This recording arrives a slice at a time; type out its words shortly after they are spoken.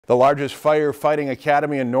The largest firefighting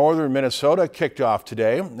academy in northern Minnesota kicked off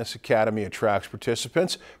today. This academy attracts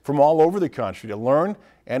participants from all over the country to learn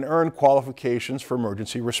and earn qualifications for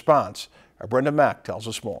emergency response. Our Brenda Mack tells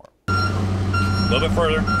us more. A little bit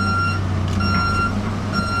further.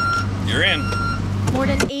 You're in. More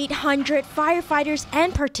than 800 firefighters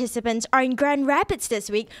and participants are in Grand Rapids this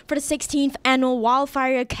week for the 16th Annual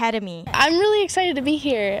Wildfire Academy. I'm really excited to be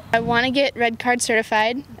here. I want to get Red Card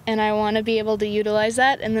certified, and I want to be able to utilize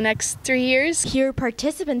that in the next 3 years. Here,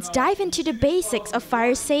 participants dive into the basics of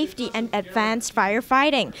fire safety and advanced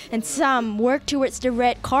firefighting, and some work towards the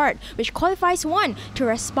Red Card, which qualifies one to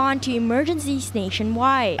respond to emergencies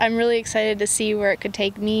nationwide. I'm really excited to see where it could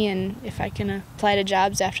take me and if I can apply to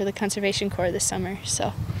jobs after the Conservation Corps this summer.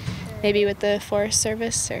 So maybe with the Forest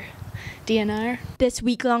Service or DNR. This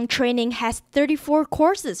week-long training has 34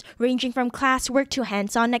 courses ranging from classwork to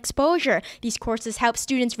hands-on exposure. These courses help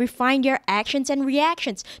students refine their actions and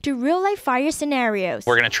reactions to real-life fire scenarios.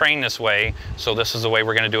 We're going to train this way, so this is the way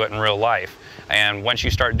we're going to do it in real life. And once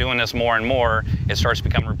you start doing this more and more, it starts to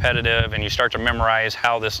become repetitive, and you start to memorize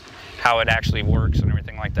how it actually works and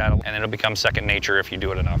everything like that. And it'll become second nature if you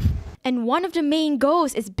do it enough. And one of the main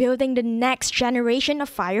goals is building the next generation of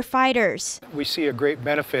firefighters. We see a great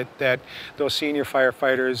benefit that those senior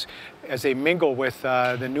firefighters, as they mingle with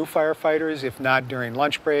the new firefighters, if not during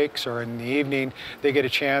lunch breaks or in the evening, they get a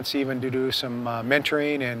chance even to do some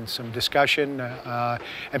mentoring and some discussion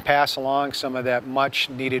and pass along some of that much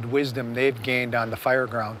needed wisdom they've gained on the fire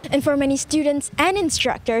ground. And for many students and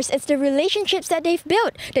instructors, it's the relationships that they've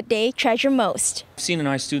built that they treasure most. I've seen in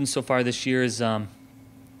our students so far this year is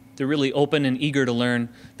they're really open and eager to learn.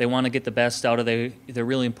 They want to get the best out of it. They're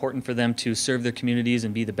really important for them to serve their communities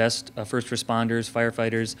and be the best first responders,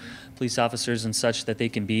 firefighters, police officers and such that they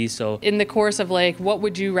can be. So in the course of like, what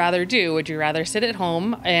would you rather do? Would you rather sit at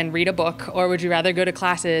home and read a book, or would you rather go to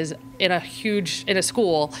classes in a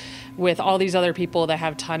school with all these other people that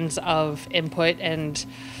have tons of input and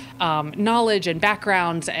knowledge and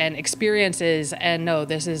backgrounds and experiences? And no,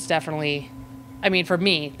 this is definitely, I mean, for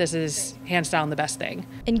me, this is hands down the best thing.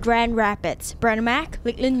 In Grand Rapids, Brenda Mack,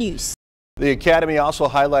 Lakeland News. The Academy also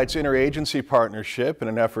highlights interagency partnership in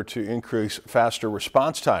an effort to increase faster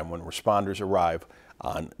response time when responders arrive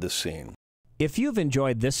on the scene. If you've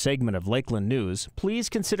enjoyed this segment of Lakeland News, please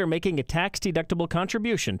consider making a tax-deductible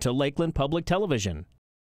contribution to Lakeland Public Television.